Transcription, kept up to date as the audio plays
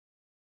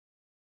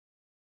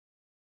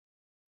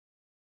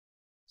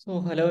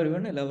Hello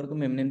everyone, എല്ലാവർക്കും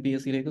eminent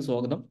PSC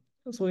സ്വാഗതം.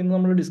 ഇന്ന്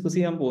നമ്മൾ ഡിസ്കസ്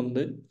ചെയ്യാൻ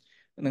പോകുന്നത്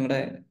നിങ്ങളുടെ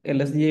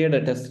LSGIയുടെ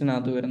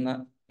ടെസ്റ്റിനകത്ത് വരുന്ന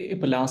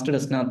ഇപ്പോൾ ലാസ്റ്റ്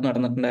ടെസ്റ്റിനകത്ത്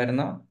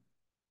നടന്നിട്ടുണ്ടായിരുന്ന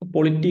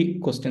പൊളിറ്റി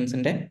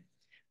ക്വസ്റ്റ്യൻസിൻ്റെ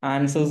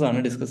ആൻസേഴ്സ്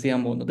ആണ് ഡിസ്കസ്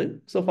ചെയ്യാൻ പോകുന്നത്.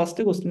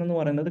 ഫസ്റ്റ് ക്വസ്റ്റ്യൻ എന്ന്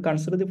പറയുന്നത്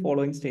consider the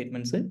following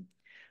statements.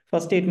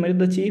 First statement,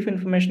 the chief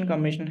information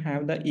commission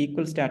have the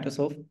equal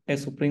status of A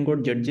supreme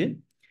കോടതി judge.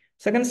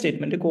 Second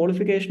statement,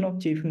 qualification of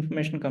chief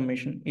information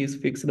commission is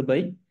fixed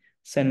by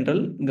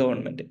central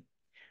government.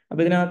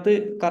 അപ്പോൾ ഇതിനകത്ത്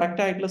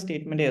correct ആയിട്ടുള്ള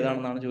statement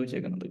ഏതാണെന്നാണ്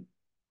ചോദിച്ചേക്കുന്നത്.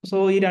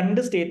 ഈ രണ്ട്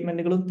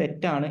സ്റ്റേറ്റ്മെന്റുകളും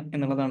തെറ്റാണ്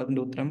എന്നുള്ളതാണ്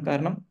ഇതിന്റെ ഉത്തരം.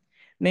 കാരണം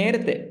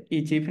നേരത്തെ ഈ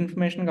chief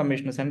information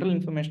commission, central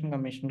information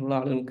കമ്മീഷനിലുള്ള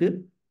ആളുകൾക്ക്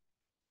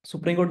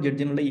സുപ്രീം കോടതി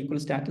ജഡ്ജിനുള്ള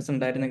ഈക്വൽ സ്റ്റാറ്റസ്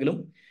ഉണ്ടായിരുന്നെങ്കിലും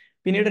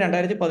പിന്നീട്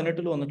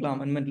 2018 വന്നിട്ടുള്ള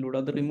അമെന്റ്മെന്റിലൂടെ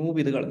അത് റിമൂവ്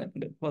ചെയ്ത്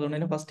കളഞ്ഞിട്ടുണ്ട്. അപ്പോൾ അതുകൊണ്ട്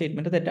തന്നെ ഫസ്റ്റ്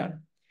സ്റ്റേറ്റ്മെന്റ് തെറ്റാണ്.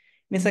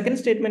 ഇനി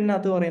സെക്കൻഡ്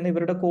സ്റ്റേറ്റ്മെന്റിനകത്ത് പറയുന്നത്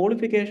ഇവരുടെ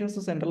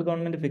ക്വാളിഫിക്കേഷൻസ് സെൻട്രൽ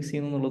ഗവൺമെന്റ് ഫിക്സ്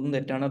ചെയ്യുന്നു എന്നുള്ളതും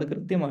തെറ്റാണ്. അത്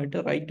കൃത്യമായിട്ട്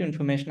റൈറ്റ് ടു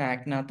ഇൻഫർമേഷൻ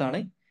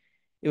ആക്ടിനകത്താണ്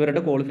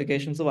ഇവരുടെ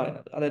ക്വാളിഫിക്കേഷൻസ്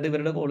പറയുന്നത്. അതായത്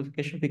ഇവരുടെ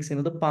ക്വാളിഫിക്കേഷൻ ഫിക്സ്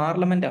ചെയ്യുന്നത്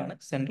പാർലമെന്റ് ആണ്,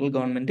 സെൻട്രൽ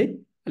ഗവൺമെന്റ്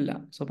അല്ല.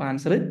 അപ്പോൾ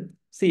ആൻസർ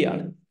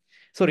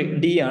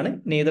ഡി ആണ്,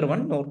 നെയ്തർ വൺ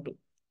നോർ ടു.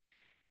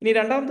 ഇനി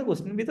രണ്ടാമത്തെ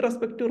question, with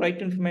respect to right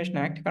to information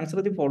act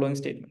consider the following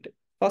statement.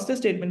 First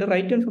statement,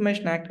 right to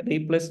information act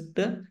replaced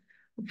the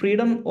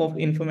freedom of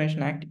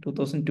information act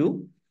 2002.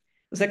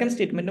 Second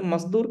statement,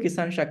 മസ്ദൂർ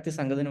കിസാൻ ശക്തി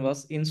സംഘടന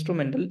was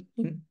instrumental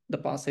in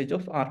the passage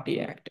of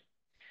RTA act.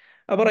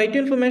 അപ്പോൾ right to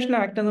information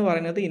act എന്ന്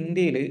പറയുന്നത്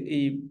ഇന്ത്യയിൽ ഈ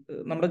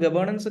നമ്മുടെ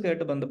governance ഒക്കെ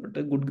ആയിട്ട് ബന്ധപ്പെട്ട്,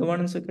 ഗുഡ്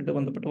ഗവേണൻസ് ഒക്കെ ആയിട്ട്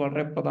ബന്ധപ്പെട്ട്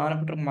വളരെ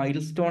പ്രധാനപ്പെട്ട മൈൽ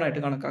സ്റ്റോൺ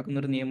ആയിട്ട്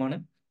കണക്കാക്കുന്ന ഒരു നിയമമാണ്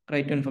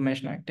റൈറ്റ് ടു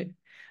ഇൻഫർമേഷൻ ആക്ട്.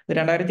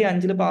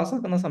 2005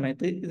 പാസ്സാക്കുന്ന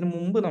സമയത്ത് ഇതിനു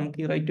മുമ്പ് നമുക്ക്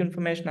ഈ റൈറ്റ് ടു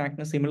ഇൻഫർമേഷൻ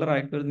ആക്ടിന് സിമിലർ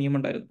ആയിട്ടുള്ള ഒരു നിയമം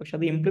ഉണ്ടായിരുന്നു, പക്ഷെ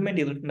അത്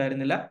ഇംപ്ലിമെന്റ്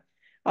ചെയ്തിട്ടുണ്ടായിരുന്നില്ല.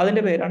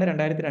 അതിന്റെ പേരാണ്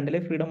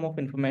 2002 ഫ്രീഡം ഓഫ്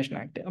ഇൻഫർമേഷൻ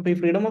ആക്ട്. അപ്പോൾ ഈ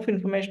ഫ്രീഡം ഓഫ്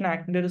ഇൻഫർമേഷൻ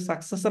ആക്ടിന്റെ ഒരു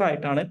സക്സസർ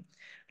ആയിട്ടാണ്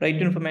റൈറ്റ്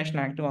ടു ഇൻഫർമേഷൻ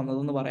ആക്ട്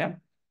വന്നതെന്ന് പറയാം.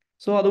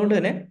 അതുകൊണ്ട്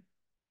തന്നെ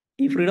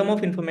ഈ ഫ്രീഡം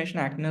ഓഫ് ഇൻഫർമേഷൻ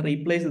ആക്ടിനെ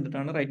റീപ്ലേസ്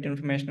ചെയ്തിട്ടാണ് റൈറ്റ് ടു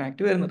ഇൻഫർമേഷൻ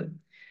ആക്ട് വരുന്നത്.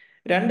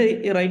 രണ്ട്,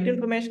 ഈ റൈറ്റ് ടു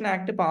ഇൻഫർമേഷൻ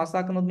ആക്ട്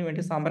പാസ്സാക്കുന്നതിന്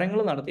വേണ്ടി സമരങ്ങൾ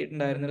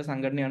നടത്തിയിട്ടുണ്ടായിരുന്ന ഒരു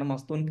സംഘടനയാണ്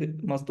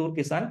മസ്ദൂർ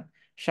കിസാൻ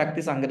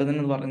ശക്തി സംഘടന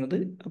എന്ന് പറയുന്നത്.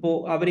 അപ്പോൾ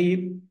അവർ ഈ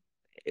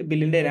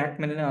ബില്ലിന്റെ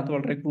എനാക്ട്മെന്റിനകത്ത്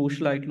വളരെ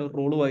ക്രൂഷ്യൽ ആയിട്ടുള്ള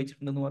റോൾ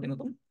വഹിച്ചിട്ടുണ്ടെന്ന്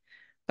പറയുന്നതും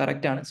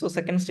കറക്റ്റ് ആണ്.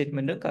 സെക്കൻഡ്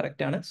സ്റ്റേറ്റ്മെന്റ്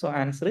കറക്റ്റ് ആണ്.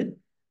 ആൻസർ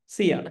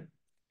സി ആണ്.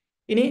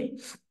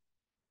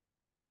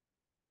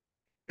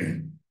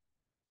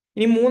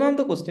 ഇനി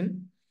മൂന്നാമത്തെ question,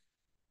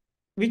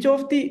 which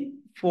of the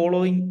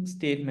following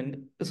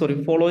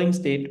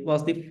state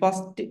was the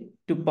first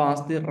to pass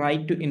the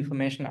right to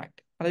information act.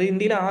 അതായത്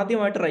ഇന്ത്യയിൽ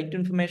ആദ്യമായിട്ട് റൈറ്റ് ടു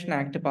ഇൻഫർമേഷൻ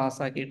ആക്ട്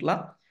പാസ്സാക്കിയിട്ടുള്ള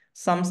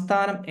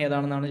സംസ്ഥാനം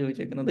ഏതാണെന്നാണ്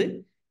ചോദിച്ചിരിക്കുന്നത്.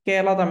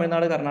 കേരള,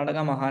 തമിഴ്നാട്, കർണാടക,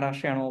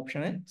 മഹാരാഷ്ട്രയാണ്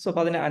ഓപ്ഷൻ.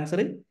 അപ്പോൾ അതിന്റെ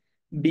ആൻസർ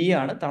ബി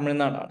ആണ്,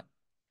 തമിഴ്നാടാണ്.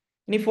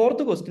 ഇനി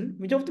fourth question,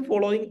 which of the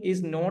following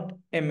is not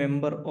A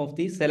member of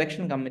the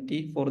selection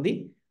committee for the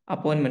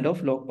appointment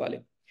of Lokpal.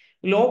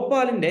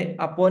 ലോക്പാലിന്റെ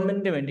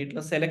അപ്പോയിന്റ്മെന്റിന്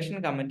വേണ്ടിയിട്ടുള്ള സെലക്ഷൻ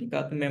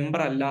കമ്മിറ്റിക്കകത്ത്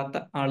മെമ്പർ അല്ലാത്ത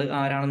ആള്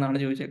ആരാണെന്നാണ്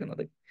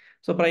ചോദിച്ചേക്കുന്നത്.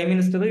 Prime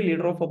minister,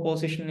 leader of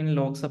opposition in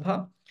Lok Sabha,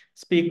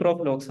 speaker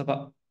of Lok Sabha,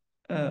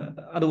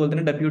 അതുപോലെ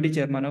തന്നെ deputy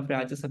chairman of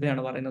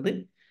രാജ്യസഭയാണ് പറയുന്നത്.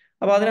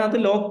 അപ്പോൾ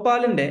അതിനകത്ത്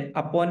ലോക്പാലിന്റെ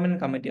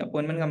appointment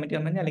committee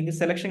പറഞ്ഞാൽ അല്ലെങ്കിൽ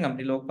സെലക്ഷൻ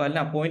കമ്മിറ്റി,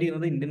 ലോക്പാലിനെ അപ്പോയിന്റ്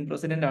ചെയ്യുന്നത് ഇന്ത്യൻ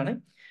പ്രസിഡന്റ് ആണ്.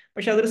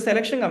 പക്ഷെ അതൊരു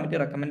സെലക്ഷൻ കമ്മിറ്റി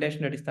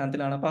റെക്കമെൻഡേഷന്റെ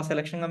അടിസ്ഥാനത്തിലാണ്. അപ്പോൾ ആ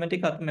സെലക്ഷൻ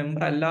കമ്മിറ്റിക്കകത്ത്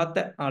മെമ്പർ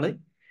അല്ലാത്ത ആള്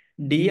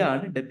ഡി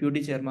ആണ്,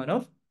 ഡെപ്യൂട്ടി ചെയർമാൻ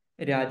ഓഫ്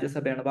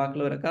രാജ്യസഭയാണ്.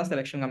 ബാക്കിയുള്ളവരൊക്കെ ആ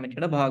സെലക്ഷൻ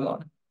കമ്മിറ്റിയുടെ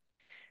ഭാഗമാണ്.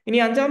 ഇനി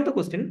അഞ്ചാമത്തെ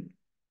question,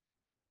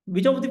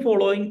 which of the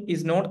following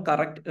is not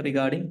correct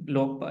regarding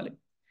Lokpal.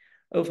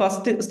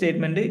 First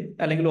statement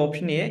അല്ലെങ്കിൽ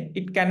option A,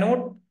 it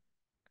cannot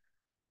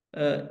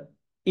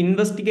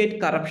investigate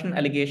corruption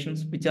allegations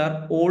which are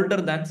older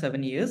than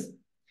 7 years.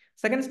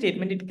 Second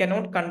statement, it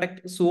cannot conduct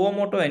suo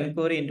motu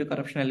inquiry into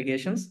corruption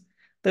allegations.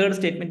 Third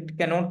statement, it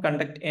cannot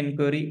conduct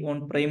inquiry on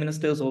Prime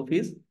Minister's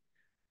office.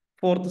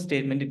 Fourth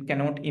statement, it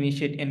cannot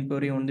initiate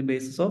inquiry on the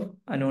basis of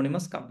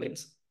anonymous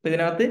complaints.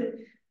 ഇതിനകത്ത്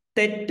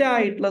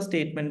തെറ്റായിട്ടുള്ള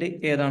statement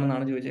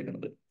ഏതാണെന്നാണ്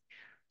ചോദിച്ചേക്കുന്നത്.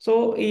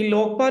 ഈ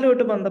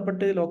ലോക്പാലുമായിട്ട്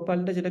ബന്ധപ്പെട്ട്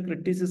ലോക്പാലിന്റെ ചില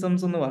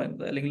criticisms എന്ന്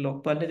പറയുന്നത്, അല്ലെങ്കിൽ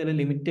ലോക്പാലിന്റെ ചില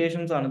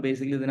limitations ആണ്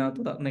ബേസിക്കലി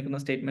ഇതിനകത്ത്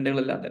തന്നിരിക്കുന്ന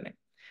സ്റ്റേറ്റ്മെന്റുകളെല്ലാം തന്നെ.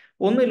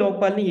 ഒന്ന്,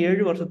 ലോക്പാലിന്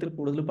 7 വർഷത്തിൽ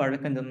കൂടുതൽ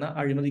പഴക്കം ചെന്ന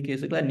അഴിമതി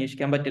കേസുകൾ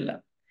അന്വേഷിക്കാൻ പറ്റില്ല.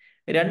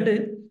 രണ്ട്,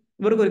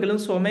 ഇവർക്ക് ഒരിക്കലും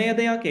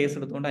സ്വമേധയാ കേസ്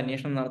എടുത്തുകൊണ്ട്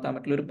അന്വേഷണം നടത്താൻ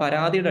പറ്റില്ല. ഒരു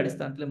പരാതിയുടെ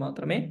അടിസ്ഥാനത്തിൽ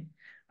മാത്രമേ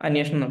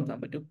അന്വേഷണം നടത്താൻ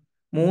പറ്റൂ.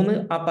 മൂന്ന്,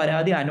 ആ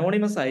പരാതി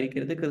അനോണിമസ്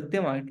ആയിരിക്കരുത്,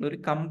 കൃത്യമായിട്ടുള്ള ഒരു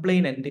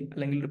കംപ്ലൈനന്റ്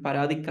അല്ലെങ്കിൽ ഒരു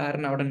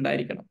പരാതിക്കാരൻ അവിടെ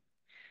ഉണ്ടായിരിക്കണം.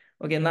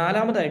 ഓക്കെ.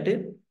 നാലാമതായിട്ട്,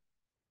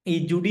 ഈ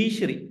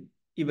ജുഡീഷ്യറി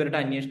ഇവരുടെ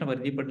അന്വേഷണ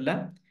പരിധിപ്പെട്ടില്ല.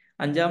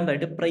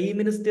 അഞ്ചാമതായിട്ട്, പ്രൈം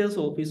മിനിസ്റ്റേഴ്സ്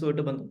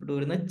ഓഫീസുമായിട്ട് ബന്ധപ്പെട്ട്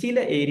വരുന്ന ചില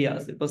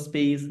ഏരിയാസ്, ഇപ്പൊ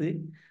സ്പേസ്,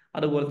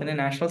 അതുപോലെ തന്നെ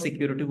നാഷണൽ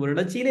സെക്യൂരിറ്റി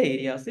പോലുള്ള ചില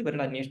ഏരിയാസ്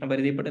ഇവരുടെ അന്വേഷണ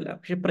പരിധിപ്പെട്ടില്ല.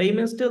 പക്ഷെ പ്രൈം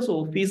മിനിസ്റ്റേഴ്സ്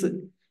ഓഫീസ്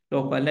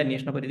ലോക്പാലിന്റെ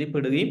അന്വേഷണ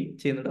പരിധിപ്പെടുകയും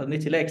ചെയ്യുന്നുണ്ട്. അതിന്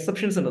ചില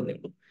എക്സെപ്ഷൻസ് ഉണ്ടെന്നേ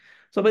ഉള്ളൂ.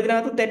 അപ്പോൾ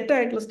ഇതിനകത്ത്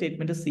തെറ്റായിട്ടുള്ള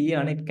സ്റ്റേറ്റ്മെന്റ് സി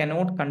ആണ്, it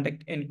cannot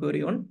conduct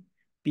enquiry on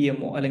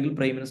PMO അല്ലെങ്കിൽ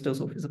prime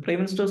ministers office. Prime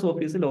ministers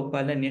office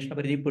ലോക്പാലിന്റെ അന്വേഷണ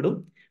പരിധിപ്പെടും,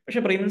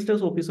 പക്ഷെ പ്രൈം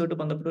മിനിസ്റ്റേഴ്സ് ഓഫീസുമായിട്ട്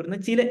ബന്ധപ്പെട്ട് വരുന്ന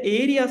ചില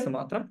ഏരിയാസ്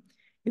മാത്രം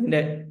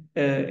ഇതിന്റെ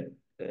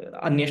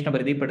അന്വേഷണ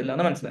പരിധിപ്പെടില്ല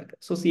എന്ന് മനസ്സിലാക്കുക.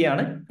 സി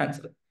ആണ്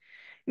ആൻസർ.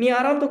 ഇനി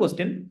ആറാമത്തെ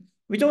question,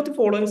 which of the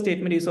following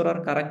statement is or are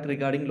correct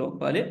regarding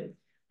Lokpal?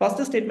 First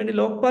statement,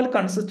 Lokpal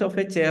consists of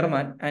a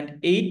chairman and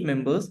 8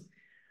 members,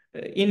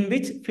 in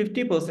which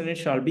 50%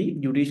 shall be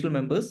judicial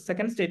members.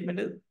 Second statement,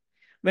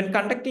 when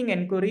conducting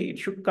enquiry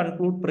it should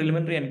conclude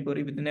preliminary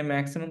enquiry within A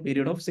maximum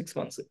period of 6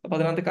 months. അപ്പൊ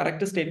അതിനകത്ത്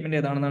correct statement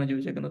ഏതാണെന്നാണ്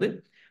ചോദിച്ചേക്കുന്നത്.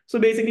 So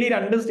basically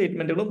രണ്ട്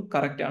സ്റ്റേറ്റ്മെന്റുകളും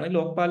correct ആണ്.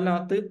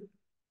 ലോക്പാലിനകത്ത്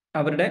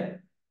അവരുടെ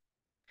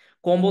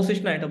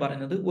composition ആയിട്ട്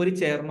പറയുന്നത് ഒരു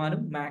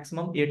ചെയർമാനും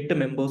maximum 8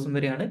 മെമ്പേഴ്സും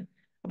വരെയാണ്.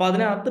 അപ്പൊ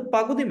അതിനകത്ത്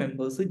പകുതി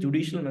മെമ്പേഴ്സ്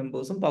ജുഡീഷ്യൽ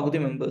മെമ്പേഴ്സും പകുതി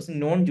മെമ്പേഴ്സും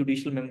നോൺ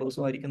ജുഡീഷ്യൽ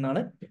മെമ്പേഴ്സും ആയിരിക്കും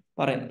എന്നാണ്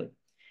പറയുന്നത്.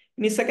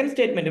 ഇനി second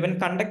statement, when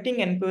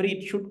conducting enquiry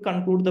it should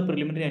conclude the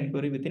preliminary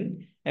enquiry within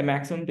A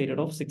maximum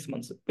period of 6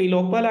 months. ഇപ്പൊ ഈ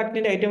ലോക്പാൽ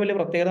ആക്ടിന്റെ ഏറ്റവും വലിയ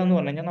പ്രത്യേകത എന്ന്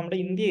പറഞ്ഞു കഴിഞ്ഞാൽ നമ്മുടെ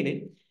ഇന്ത്യയിൽ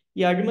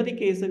ഈ അഴിമതി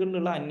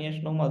കേസുകളിലുള്ള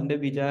അന്വേഷണവും അതിന്റെ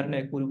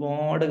വിചാരണയൊക്കെ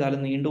ഒരുപാട്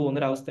കാലം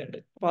നീണ്ടുപോകുന്ന ഒരു അവസ്ഥയുണ്ട്.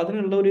 അപ്പൊ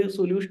അതിനുള്ള ഒരു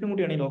സൊല്യൂഷനും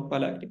കൂടിയാണ് ഈ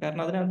ലോക്പാൽ ആക്ട്.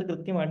 കാരണം അതിനകത്ത്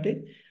കൃത്യമായിട്ട്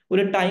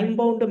ഒരു ടൈം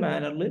ബൗണ്ട്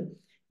മാനറിൽ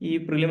ഈ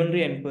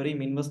പ്രിലിമിനറി എൻക്വയറിയും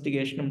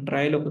ഇൻവെസ്റ്റിഗേഷനും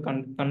ട്രയലും ഒക്കെ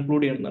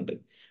കൺക്ലൂഡ് ചെയ്യുന്നുണ്ട്.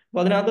 അപ്പൊ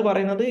അതിനകത്ത്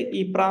പറയുന്നത് ഈ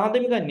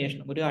പ്രാഥമിക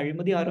അന്വേഷണം, ഒരു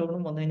അഴിമതി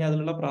ആരോപണം വന്നു കഴിഞ്ഞാൽ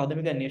അതിനുള്ള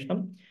പ്രാഥമിക അന്വേഷണം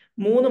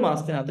 3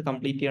 മാസത്തിനകത്ത്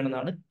കംപ്ലീറ്റ്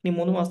ചെയ്യണമെന്നാണ്. ഇനി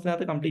 3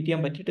 മാസത്തിനകത്ത് കംപ്ലീറ്റ്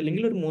ചെയ്യാൻ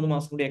പറ്റിയിട്ടില്ലെങ്കിൽ ഒരു 3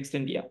 മാസം കൂടി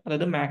എക്സ്റ്റെൻഡ് ചെയ്യാം.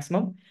 അതായത്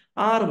മാക്സിമം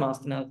 6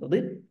 മാസത്തിനകത്ത് അത്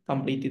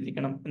കംപ്ലീറ്റ്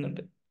ചെയ്തിരിക്കണം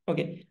എന്നുണ്ട്.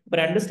 ഓക്കെ, അപ്പൊ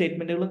രണ്ട്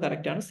സ്റ്റേറ്റ്മെന്റുകളും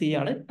കറക്റ്റ് ആണ്. സി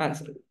ആണ്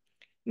ആൻസർ.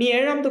 ഇനി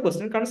ഏഴാമത്തെ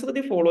question, consider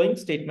the following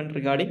statement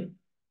regarding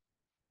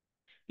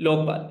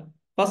Lokpal.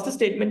 First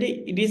statement,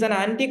 it is an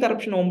anti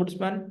corruption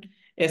ombudsman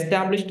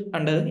established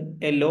under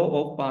a law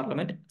of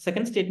parliament.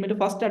 Second statement,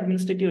 first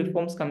administrative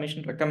reforms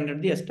commission recommended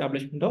the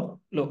establishment of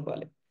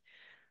Lokpal.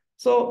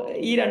 So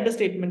ഈ രണ്ട്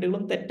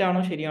സ്റ്റേറ്റ്മെന്റുകളും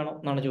തെറ്റാണോ ശരിയാണോ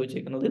എന്നാണ്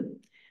ചോദിച്ചേക്കുന്നത്.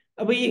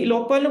 അപ്പൊ ഈ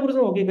ലോക്പാലിനെ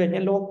കുറിച്ച്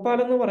നോക്കിക്കഴിഞ്ഞാൽ ലോക്പാൽ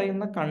എന്ന്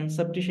പറയുന്ന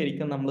കൺസെപ്റ്റ്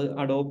ശരിക്കും നമ്മൾ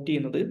അഡോപ്റ്റ്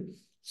ചെയ്യുന്നത്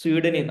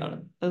സ്വീഡനിൽ നിന്നാണ്.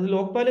 അതായത്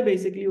ലോക്പാല്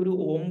ബേസിക്കലി ഒരു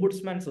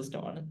ഓംബുഡ്സ്മാൻ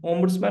സിസ്റ്റം ആണ്.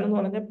 ഓംബുഡ്സ്മാൻ എന്ന്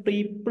പറഞ്ഞാൽ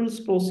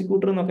പീപ്പിൾസ്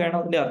പ്രോസിക്യൂട്ടർ എന്നൊക്കെയാണ്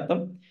അതിന്റെ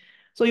അർത്ഥം.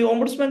 സോ ഈ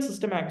ഓംബുഡ്സ്മാൻ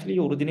സിസ്റ്റം ആക്ച്വലി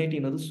ഒറിജിനേറ്റ്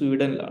ചെയ്യുന്നത്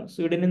സ്വീഡനിലാണ്.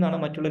 സ്വീഡനിൽ നിന്നാണ്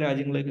മറ്റുള്ള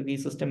രാജ്യങ്ങളിലേക്ക് ഈ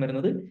സിസ്റ്റം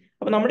വരുന്നത്.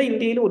 അപ്പൊ നമ്മുടെ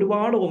ഇന്ത്യയിൽ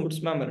ഒരുപാട്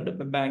ഓംബുഡ്സ്മാൻമാരുണ്ട്.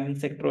 ഇപ്പൊ ബാങ്കിങ്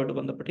സെക്ടറുമായിട്ട്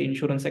ബന്ധപ്പെട്ട്,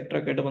 ഇൻഷുറൻസ്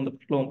സെക്ടറൊക്കെ ആയിട്ട്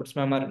ബന്ധപ്പെട്ടുള്ള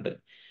ഓംബുഡ്സ്മാൻമാരുണ്ട്.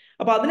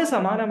 അപ്പൊ അതിന്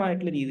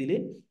സമാനമായിട്ടുള്ള രീതിയിൽ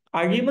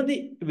അഴിമതി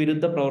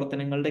വിരുദ്ധ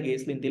പ്രവർത്തനങ്ങളുടെ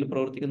കേസിൽ ഇന്ത്യയിൽ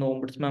പ്രവർത്തിക്കുന്ന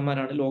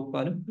ഓംബുഡ്സ്മാൻമാരാണ്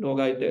ലോക്പാലും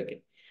ലോകായുക്തയും ഒക്കെ.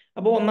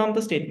 അപ്പോൾ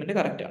ഒന്നാമത്തെ സ്റ്റേറ്റ്മെന്റ്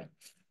കറക്റ്റ് ആണ്.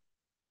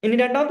 ഇനി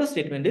രണ്ടാമത്തെ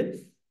സ്റ്റേറ്റ്മെന്റ്,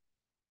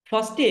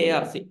 ഫസ്റ്റ്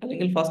ARC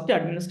അല്ലെങ്കിൽ first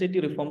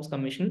administrative reforms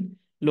commission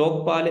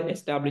Lokpal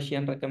establish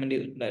ചെയ്യാൻ റെക്കമെൻഡ്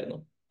ചെയ്തിട്ടുണ്ടായിരുന്നു.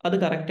 അത്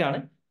കറക്റ്റ് ആണ്.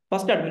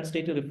 First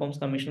administrative reforms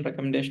commission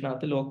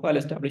റെക്കമെൻഡേഷനകത്ത് Lokpal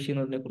establish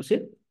ചെയ്യുന്നതിനെ കുറിച്ച്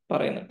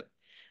പറയുന്നുണ്ട്.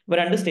 അപ്പൊ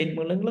രണ്ട്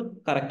സ്റ്റേറ്റ്മെന്റുകളും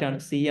കറക്റ്റ് ആണ്.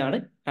 സി ആണ്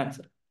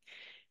ആൻസർ.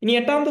 ഇനി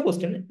എട്ടാമത്തെ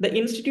question, the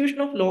institution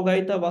of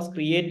Lokayukta was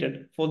created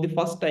for the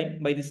first time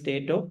by the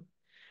state of,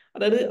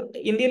 അതായത്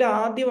ഇന്ത്യയിൽ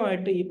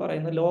ആദ്യമായിട്ട് ഈ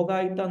പറയുന്ന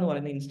ലോകായുക്ത എന്ന്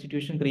പറയുന്ന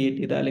ഇൻസ്റ്റിറ്റ്യൂഷൻ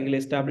ക്രിയേറ്റ് ചെയ്ത അല്ലെങ്കിൽ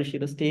എസ്റ്റാബ്ലിഷ്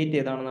ചെയ്ത സ്റ്റേറ്റ്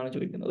ഏതാണെന്നാണ്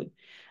ചോദിക്കുന്നത്.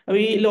 അപ്പൊ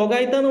ഈ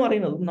ലോകായുക്ത എന്ന്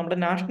പറയുന്നത് നമ്മുടെ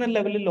നാഷണൽ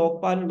ലെവലിൽ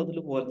ലോക്പാൽ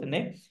ഉള്ളതുപോലെ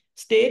തന്നെ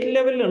സ്റ്റേറ്റ്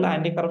ലെവലിലുള്ള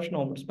ആന്റി കറപ്ഷൻ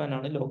ഓംബുഡ്സ്മാൻ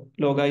ആണ്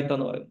ലോകായുക്ത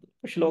എന്ന് പറയുന്നത്.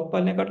 പക്ഷെ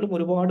ലോക്പാലിനെക്കാട്ടിലും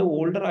ഒരുപാട്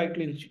ഓൾഡർ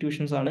ആയിട്ടുള്ള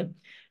ഇൻസ്റ്റിറ്റ്യൂഷൻസ് ആണ്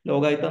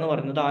ലോകായുക്ത എന്ന്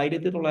പറയുന്നത്.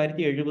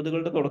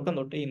 1970-കളുടെ തുടക്കം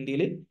തൊട്ട്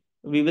ഇന്ത്യയിൽ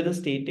വിവിധ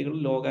സ്റ്റേറ്റുകളിൽ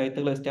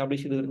ലോകായുക്തകൾ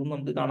എസ്റ്റാബ്ലിഷ് ചെയ്തിരുന്നു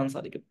നമുക്ക് കാണാൻ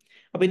സാധിക്കും.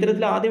 അപ്പൊ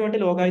ഇത്തരത്തിൽ ആദ്യമായിട്ട്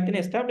ലോകായുക്തനെ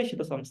എസ്റ്റാബ്ലിഷ്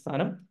ചെയ്ത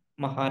സംസ്ഥാനം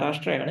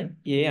മഹാരാഷ്ട്രയാണ്.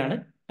 എ ആണ്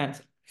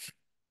ആൻസർ.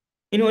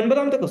 ഇനി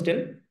ഒൻപതാമത്തെ question,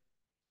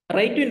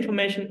 right to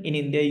information in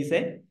India is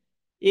A,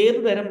 ഏത്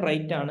തരം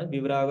റൈറ്റ് ആണ്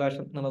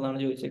വിവരാവകാശം എന്നുള്ളതാണ്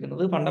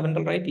ചോദിച്ചിരിക്കുന്നത്.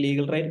 Fundamental right,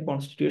 legal right,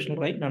 constitutional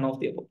right, none of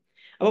the above.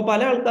 അപ്പൊ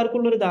പല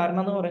ആൾക്കാർക്കുള്ള ഒരു ധാരണ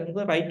എന്ന്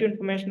പറയുന്നത് റൈറ്റ് ടു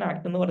ഇൻഫർമേഷൻ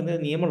ആക്ട് എന്ന് പറയുന്നത്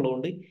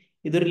നിയമമുള്ളതുകൊണ്ട്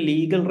ഇതൊരു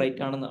ലീഗൽ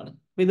റൈറ്റ് ആണെന്നാണ്.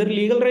 അപ്പൊ ഇതൊരു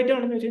ലീഗൽ റൈറ്റ്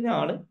ആണെന്ന് വെച്ച് കഴിഞ്ഞാൽ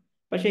ആണ്,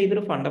 പക്ഷേ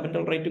ഇതൊരു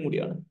ഫണ്ടമെന്റൽ റൈറ്റും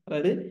കൂടിയാണ്.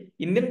 അതായത്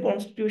ഇന്ത്യൻ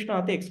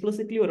കോൺസ്റ്റിറ്റ്യൂഷനകത്ത്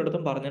എക്സ്പ്ലിസിറ്റ്ലി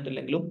ഒരിടത്തും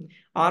പറഞ്ഞിട്ടില്ലെങ്കിലും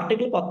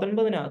ആർട്ടിക്കിൾ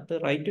 19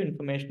 റൈറ്റ് ടു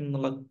ഇൻഫർമേഷൻ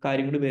എന്നുള്ള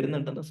കാര്യം കൂടി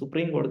വരുന്നുണ്ടെന്ന്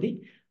സുപ്രീം കോടതി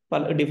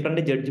പല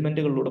ഡിഫറെന്റ്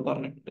ജഡ്ജ്മെന്റുകളിലൂടെ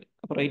പറഞ്ഞിട്ടുണ്ട്.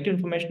 അപ്പൊ റൈറ്റ് ടു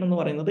ഇൻഫർമേഷൻ എന്ന്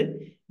പറയുന്നത്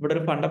ഇവിടെ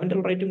ഒരു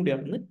ഫണ്ടമെന്റൽ റൈറ്റും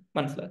കൂടിയാണെന്ന്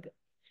മനസ്സിലാക്കുക.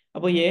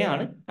 അപ്പോൾ എ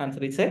ആണ്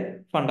answer, it's A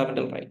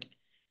fundamental right.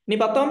 ഇനി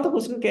 10ാമത്തെ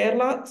question,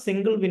 Kerala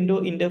single window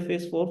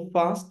interface four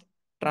fast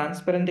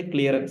transparent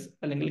clearance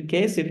അല്ലെങ്കിൽ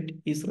K-SWIFT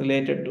ഈസ്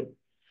റിലേറ്റഡ് ടു.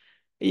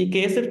 ഈ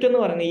K-SWIFT എന്ന്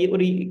പറയുന്ന ഈ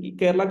ഒരു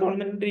കേരള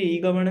ഗവൺമെന്റിന്റെ ഇ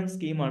ഗവേണൻസ്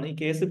സ്കീമാണ്. ഈ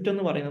K-SWIFT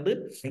എന്ന് പറയുന്നത്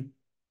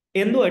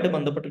എന്തുമായിട്ട്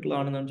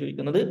ബന്ധപ്പെട്ടിട്ടുള്ളതാണെന്നാണ്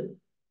ചോദിക്കുന്നത്.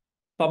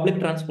 Public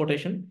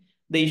transportation,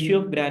 the issue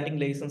of granting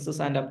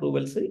licences and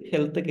approvals,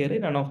 health care,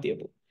 none of the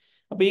above.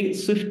 അപ്പൊ ഈ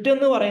സ്വിഫ്റ്റ്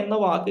എന്ന് പറയുന്ന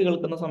വാക്ക്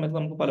കേൾക്കുന്ന സമയത്ത്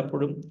നമുക്ക്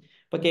പലപ്പോഴും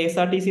ഇപ്പൊ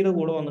KSRTCയുടെ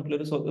കൂടെ വന്നിട്ടുള്ള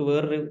ഒരു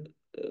വേറൊരു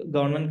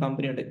ഗവൺമെന്റ്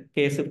കമ്പനി ഉണ്ട്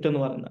K-SWIFT എന്ന്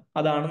പറയുന്നത്,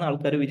 അതാണെന്ന്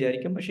ആൾക്കാർ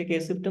വിചാരിക്കും. പക്ഷെ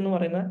K-SWIFT എന്ന്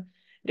പറയുന്ന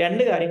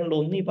രണ്ട് കാര്യങ്ങളുണ്ട്.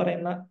 ഒന്ന് ഈ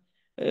പറയുന്ന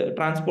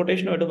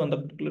ട്രാൻസ്പോർട്ടേഷനുമായിട്ട്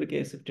ബന്ധപ്പെട്ടിട്ടുള്ള ഒരു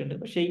K-SWIFT ഉണ്ട്.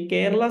 പക്ഷേ ഈ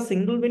Kerala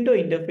single window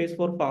interface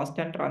four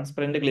fast and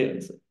transparent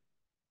clearance,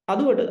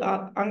 അതുകൊണ്ട്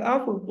ആ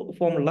ഫുൾ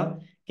ഫോമുള്ള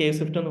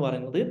K-SWIFT എന്ന്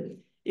പറയുന്നത്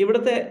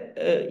ഇവിടുത്തെ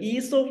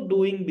is of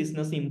doing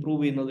business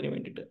improve ചെയ്യുന്നതിന്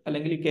വേണ്ടിയിട്ട്,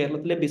 അല്ലെങ്കിൽ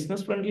കേരളത്തിലെ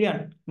ബിസിനസ് ഫ്രണ്ട്ലി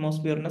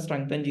അറ്റ്മോസ്ഫിയറിനെ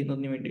സ്ട്രെങ്തൻ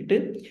ചെയ്യുന്നതിന് വേണ്ടിയിട്ട്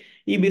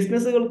ഈ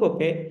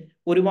ബിസിനസ്സുകൾക്കൊക്കെ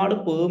ഒരുപാട്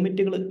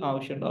പെർമിറ്റുകൾ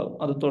ആവശ്യമുണ്ടാകും.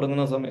 അത്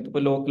തുടങ്ങുന്ന സമയത്ത്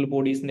ഇപ്പോൾ ലോക്കൽ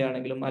ബോഡീസിന്റെ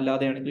ആണെങ്കിലും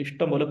അല്ലാതെ ആണെങ്കിലും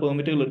ഇഷ്ടംപോലെ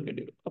പെർമിറ്റുകൾ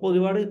എടുക്കേണ്ടി വരും. അപ്പോൾ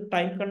ഒരുപാട്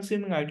ടൈം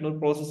കൺസ്യൂമിങ് ആയിട്ടുള്ള ഒരു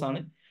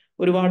പ്രോസസ്സാണ്,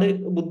 ഒരുപാട്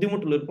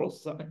ബുദ്ധിമുട്ടുള്ള ഒരു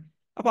പ്രോസസ്സാണ്.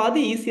 അപ്പൊ അത്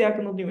ഈസി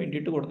ആക്കുന്നതിന്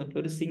വേണ്ടിയിട്ട് കൊടുത്തിട്ടുള്ള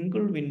ഒരു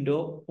സിംഗിൾ വിൻഡോ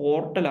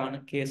പോർട്ടലാണ്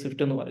K-SWIFT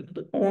എന്ന്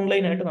പറയുന്നത്.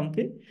 ഓൺലൈനായിട്ട്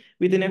നമുക്ക്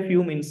വിതിൻ എ ഫ്യൂ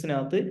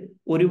മിനിറ്റ്സിനകത്ത്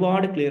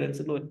ഒരുപാട്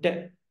ക്ലിയറൻസുകൾ ഒറ്റ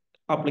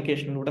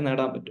ആപ്ലിക്കേഷനിലൂടെ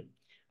നേടാൻ പറ്റും.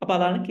 അപ്പൊ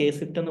അതാണ്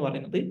K-SWIFT എന്ന്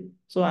പറയുന്നത്.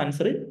 സോ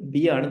ആൻസർ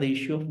ബി ആണ്, the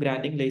issue of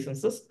granting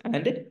licences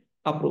and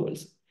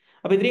approvals.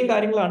 അപ്പൊ ഇത്രയും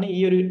കാര്യങ്ങളാണ് ഈ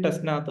ഒരു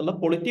ടെസ്റ്റിനകത്തുള്ള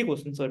പൊളിറ്റി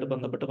ക്വസ്റ്റ്യൻസുമായിട്ട്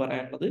ബന്ധപ്പെട്ട്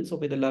പറയാനുള്ളത്.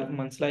 സോ ഇതെല്ലാവർക്കും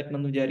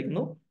മനസ്സിലായിട്ടുണ്ടെന്ന്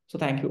വിചാരിക്കുന്നു. So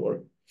thank you all.